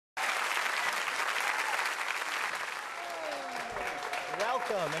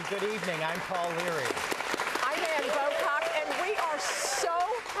Welcome and good evening. I'm Paul Leary. I'm Ann Bocock, and we are so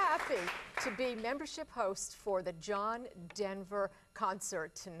happy to be membership hosts for the John Denver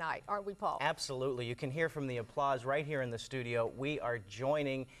concert tonight. Aren't we, Paul? Absolutely. You can hear from the applause right here in the studio. We are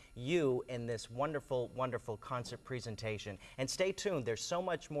joining you in this wonderful, wonderful concert presentation. And stay tuned. There's so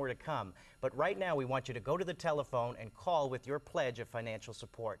much more to come. But right now, we want you to go to the telephone and call with your pledge of financial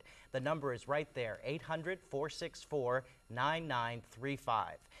support. The number is right there, 800-464-9935.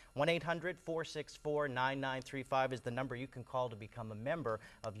 1-800-464-9935 is the number you can call to become a member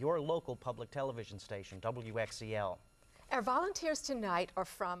of your local public television station, WXEL. Our volunteers tonight are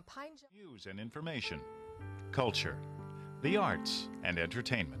from Pine Jump. News and information, culture, the arts, and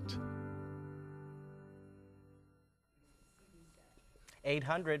entertainment.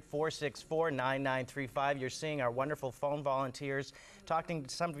 800-464-9935. You're seeing our wonderful phone volunteers talking to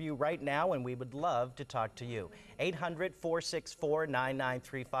some of you right now, and we would love to talk to you.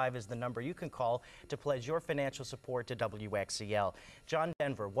 800-464-9935 is the number you can call to pledge your financial support to WXEL. John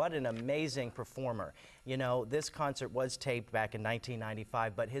Denver, what an amazing performer. You know, this concert was taped back in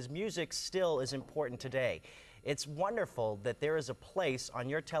 1995, but his music still is important today. It's wonderful that there is a place on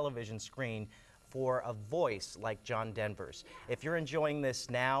your television screen for a voice like John Denver's. If you're enjoying this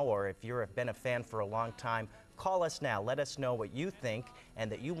now, or if you've been a fan for a long time, call us now. Let us know what you think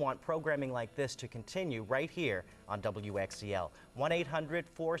and that you want programming like this to continue right here on WXEL.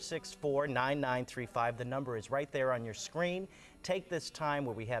 1-800-464-9935. The number is right there on your screen. Take this time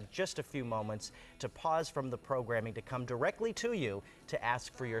where we have just a few moments to pause from the programming to come directly to you to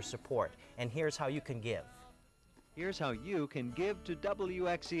ask for your support. And here's how you can give. Here's how you can give to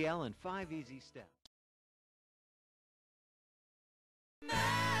WXEL in 5 easy steps.